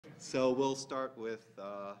So we'll start with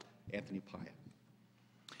Anthony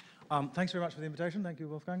Appiah. Thanks very much for the invitation. Thank you,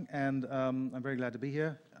 Wolfgang. And I'm very glad to be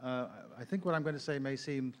here. I think what I'm going to say may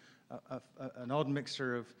seem an odd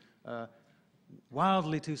mixture of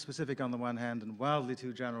wildly too specific on the one hand and wildly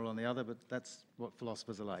too general on the other, but that's what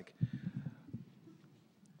philosophers are like.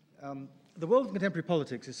 The world of contemporary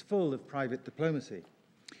politics is full of private diplomacy.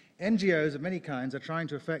 NGOs of many kinds are trying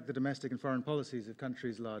to affect the domestic and foreign policies of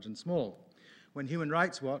countries large and small. When Human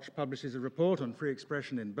Rights Watch publishes a report on free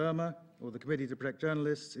expression in Burma, or the Committee to Protect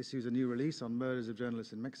Journalists issues a new release on murders of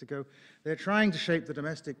journalists in Mexico, they're trying to shape the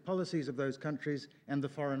domestic policies of those countries and the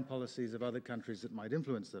foreign policies of other countries that might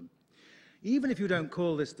influence them. Even if you don't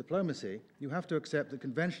call this diplomacy, you have to accept that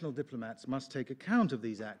conventional diplomats must take account of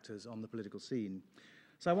these actors on the political scene.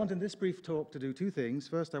 So I want in this brief talk to do two things.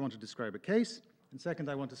 First, I want to describe a case, and second,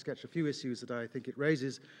 I want to sketch a few issues that I think it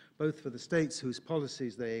raises, both for the states whose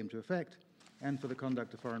policies they aim to affect, and for the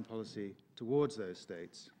conduct of foreign policy towards those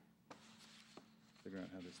states. Figure out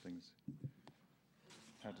how this thing's,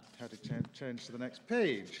 how to change to the next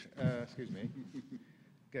page. Excuse me.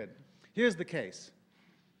 Good. Here's the case.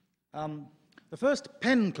 The first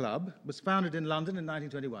Penn Club was founded in London in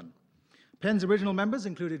 1921. Penn's original members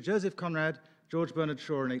included Joseph Conrad, George Bernard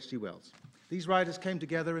Shaw, and H.G. Wells. These writers came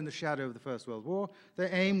together in the shadow of the First World War. Their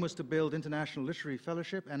aim was to build international literary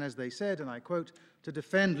fellowship and, as they said, and I quote, to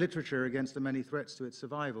defend literature against the many threats to its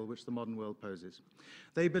survival which the modern world poses.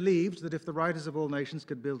 They believed that if the writers of all nations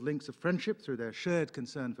could build links of friendship through their shared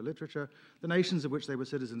concern for literature, the nations of which they were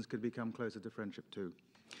citizens could become closer to friendship too.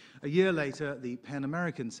 A year later, the Penn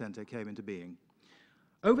American Center came into being.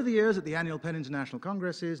 Over the years at the annual Penn International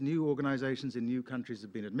Congresses, new organizations in new countries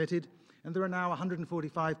have been admitted, and there are now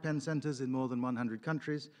 145 Penn centers in more than 100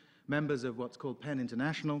 countries, members of what's called Penn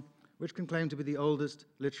International, which can claim to be the oldest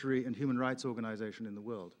literary and human rights organization in the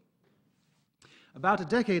world. About a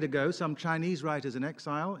decade ago, some Chinese writers in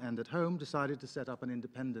exile and at home decided to set up an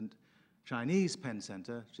independent Chinese Penn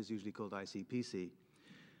Center, which is usually called ICPC.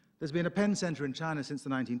 There's been a Penn Center in China since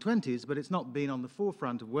the 1920s, but it's not been on the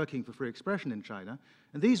forefront of working for free expression in China,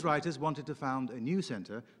 and these writers wanted to found a new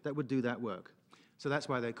center that would do that work. So that's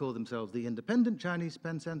why they call themselves the Independent Chinese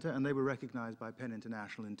Penn Center, and they were recognized by Penn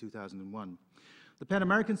International in 2001. The Penn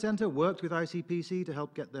American Center worked with ICPC to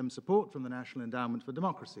help get them support from the National Endowment for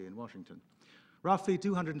Democracy in Washington. Roughly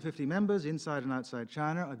 250 members inside and outside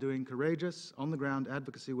China are doing courageous, on-the-ground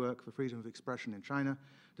advocacy work for freedom of expression in China,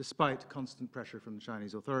 despite constant pressure from the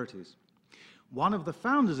Chinese authorities. One of the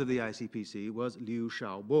founders of the ICPC was Liu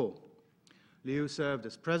Xiaobo. Liu served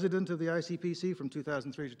as president of the ICPC from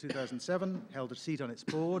 2003 to 2007, held a seat on its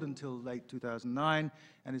board until late 2009,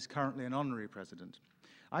 and is currently an honorary president.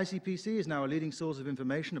 ICPC is now a leading source of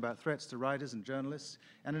information about threats to writers and journalists,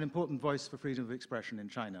 and an important voice for freedom of expression in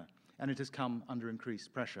China, and it has come under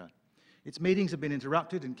increased pressure. Its meetings have been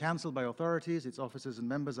interrupted and cancelled by authorities, its officers and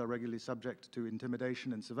members are regularly subject to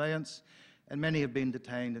intimidation and surveillance, and many have been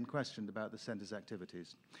detained and questioned about the center's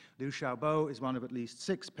activities. Liu Xiaobo is one of at least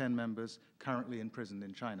 6 Penn members currently imprisoned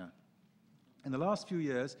in China. In the last few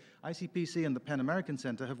years, ICPC and the Penn American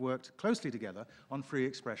Center have worked closely together on free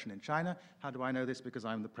expression in China. How do I know this? Because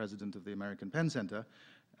I'm the president of the American Penn Center.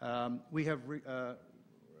 We have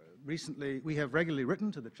regularly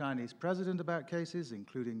written to the Chinese president about cases,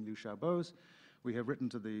 including Liu Xiaobo's. We have written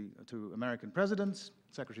to American presidents,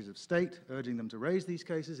 secretaries of state, urging them to raise these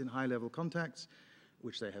cases in high-level contacts,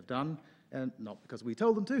 which they have done, and not because we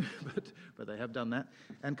told them to, but they have done that,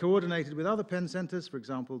 and coordinated with other Penn centers, for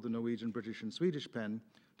example, the Norwegian, British, and Swedish Penn,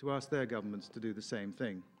 to ask their governments to do the same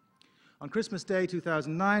thing. On Christmas Day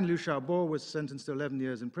 2009, Liu Xiaobo was sentenced to 11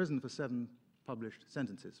 years in prison for 7 published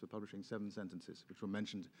sentences, for publishing 7 sentences, which were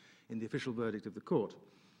mentioned in the official verdict of the court.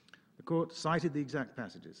 The court cited the exact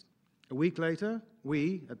passages. A week later,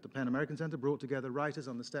 we, at the Penn American Center, brought together writers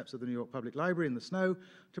on the steps of the New York Public Library in the snow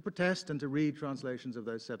to protest and to read translations of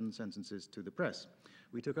those 7 sentences to the press.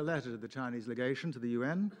 We took a letter to the Chinese legation to the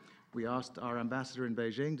UN. We asked our ambassador in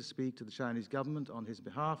Beijing to speak to the Chinese government on his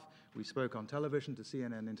behalf. We spoke on television to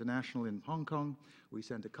CNN International in Hong Kong. We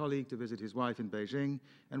sent a colleague to visit his wife in Beijing,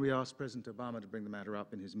 and we asked President Obama to bring the matter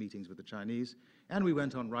up in his meetings with the Chinese. And we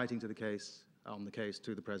went on writing on the case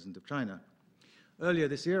to the President of China. Earlier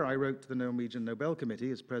this year, I wrote to the Norwegian Nobel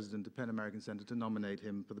Committee as president of Penn American Center to nominate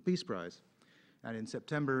him for the Peace Prize. And in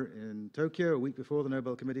September in Tokyo, a week before the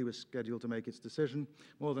Nobel Committee was scheduled to make its decision,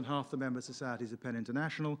 more than half the member societies of Penn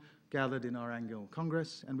International gathered in our annual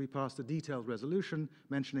Congress, and we passed a detailed resolution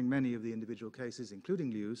mentioning many of the individual cases,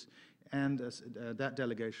 including Liu's, and that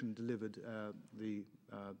delegation delivered the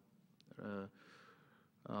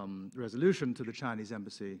resolution to the Chinese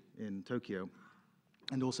embassy in Tokyo.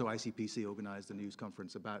 And also ICPC organized a news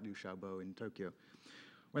conference about Liu Xiaobo in Tokyo.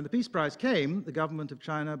 When the Peace Prize came, the government of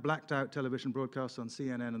China blacked out television broadcasts on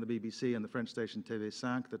CNN and the BBC and the French station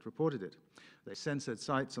TV5 that reported it. They censored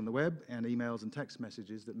sites on the web and emails and text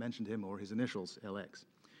messages that mentioned him or his initials, LX.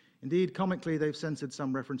 Indeed, comically, they've censored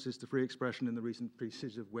some references to free expression in the recent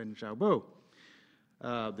pieces of Wen Xiaobo,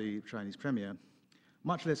 the Chinese premier.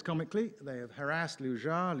 Much less comically, they have harassed Liu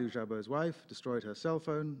Xiaobo's wife, destroyed her cell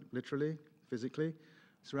phone, literally, physically,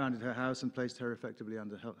 surrounded her house and placed her effectively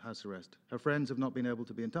under house arrest. Her friends have not been able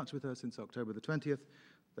to be in touch with her since October the 20th,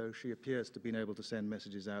 though she appears to have been able to send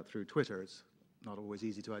messages out through Twitter. It's not always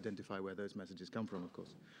easy to identify where those messages come from, of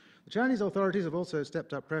course. The Chinese authorities have also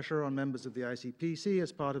stepped up pressure on members of the ICPC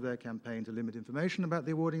as part of their campaign to limit information about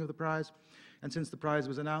the awarding of the prize. And since the prize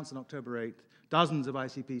was announced on October 8th, dozens of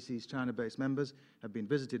ICPC's China-based members have been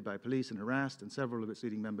visited by police and harassed, and several of its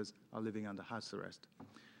leading members are living under house arrest.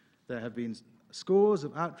 There have been scores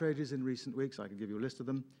of outrages in recent weeks. I can give you a list of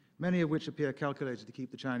them, many of which appear calculated to keep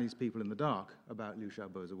the Chinese people in the dark about Liu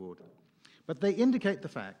Xiaobo's award. But they indicate the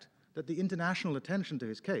fact that the international attention to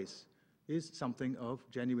his case is something of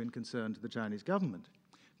genuine concern to the Chinese government.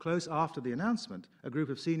 Close after the announcement, a group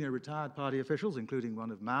of senior retired party officials, including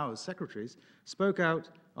one of Mao's secretaries, spoke out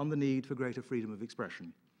on the need for greater freedom of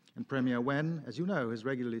expression. And Premier Wen, as you know, has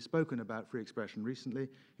regularly spoken about free expression recently,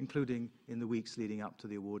 including in the weeks leading up to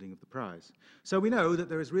the awarding of the prize. So we know that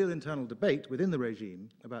there is real internal debate within the regime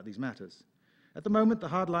about these matters. At the moment, the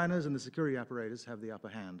hardliners and the security apparatus have the upper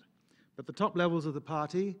hand. But the top levels of the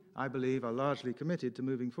party, I believe, are largely committed to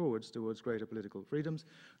moving forwards towards greater political freedoms,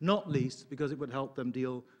 not least because it would help them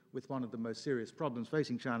deal with one of the most serious problems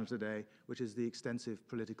facing China today, which is the extensive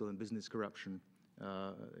political and business corruption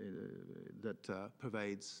that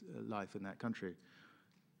pervades life in that country.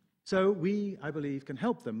 So we, I believe, can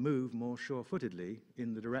help them move more sure-footedly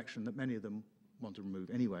in the direction that many of them want to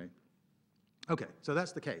move anyway. Okay, so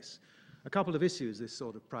that's the case. A couple of issues this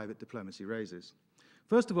sort of private diplomacy raises.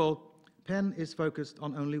 First of all, PEN is focused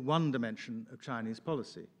on only one dimension of Chinese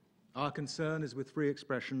policy. Our concern is with free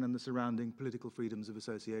expression and the surrounding political freedoms of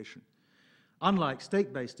association. Unlike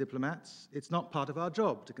state-based diplomats, it's not part of our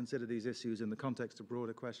job to consider these issues in the context of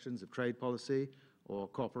broader questions of trade policy or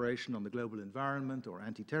cooperation on the global environment or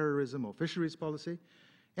anti-terrorism or fisheries policy,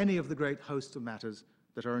 any of the great host of matters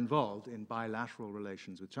that are involved in bilateral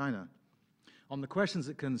relations with China. On the questions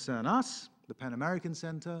that concern us, the Pan American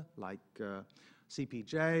Center, like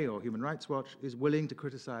CPJ or Human Rights Watch, is willing to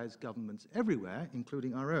criticize governments everywhere,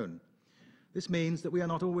 including our own. This means that we are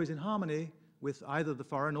not always in harmony with either the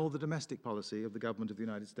foreign or the domestic policy of the government of the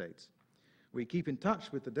United States. We keep in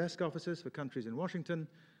touch with the desk officers for countries in Washington,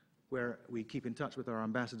 where we keep in touch with our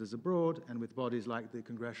ambassadors abroad and with bodies like the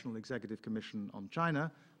Congressional Executive Commission on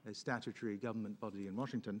China, a statutory government body in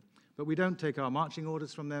Washington, but we don't take our marching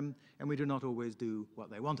orders from them, and we do not always do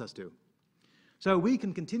what they want us to. So we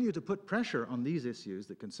can continue to put pressure on these issues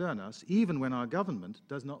that concern us, even when our government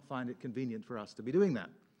does not find it convenient for us to be doing that.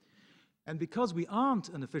 And because we aren't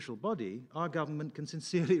an official body, our government can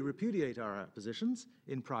sincerely repudiate our positions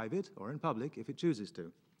in private or in public if it chooses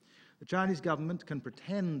to. The Chinese government can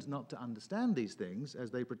pretend not to understand these things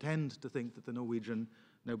as they pretend to think that the Norwegian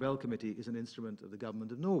Nobel Committee is an instrument of the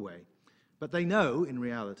government of Norway. But they know, in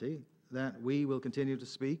reality, that we will continue to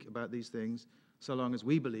speak about these things so long as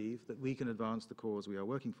we believe that we can advance the cause we are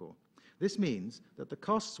working for. This means that the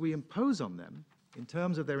costs we impose on them, in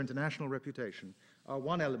terms of their international reputation, are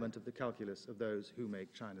one element of the calculus of those who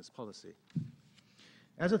make China's policy.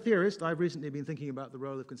 As a theorist, I've recently been thinking about the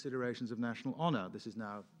role of considerations of national honor. This is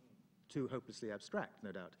now too hopelessly abstract,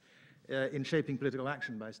 no doubt, in shaping political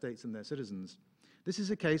action by states and their citizens. This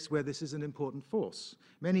is a case where this is an important force.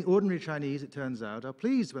 Many ordinary Chinese, it turns out, are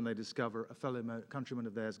pleased when they discover a fellow countryman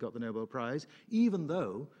of theirs got the Nobel Prize, even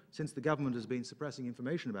though, since the government has been suppressing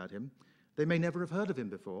information about him, they may never have heard of him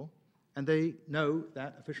before, and they know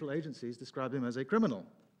that official agencies describe him as a criminal.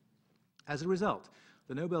 As a result,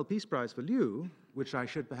 the Nobel Peace Prize for Liu, which I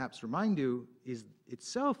should perhaps remind you is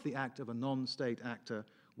itself the act of a non-state actor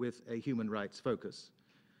with a human rights focus,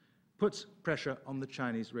 puts pressure on the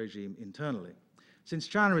Chinese regime internally. Since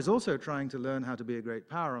China is also trying to learn how to be a great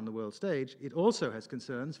power on the world stage, it also has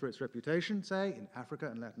concerns for its reputation, say, in Africa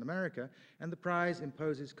and Latin America, and the prize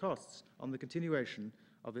imposes costs on the continuation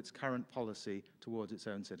of its current policy towards its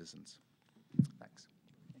own citizens.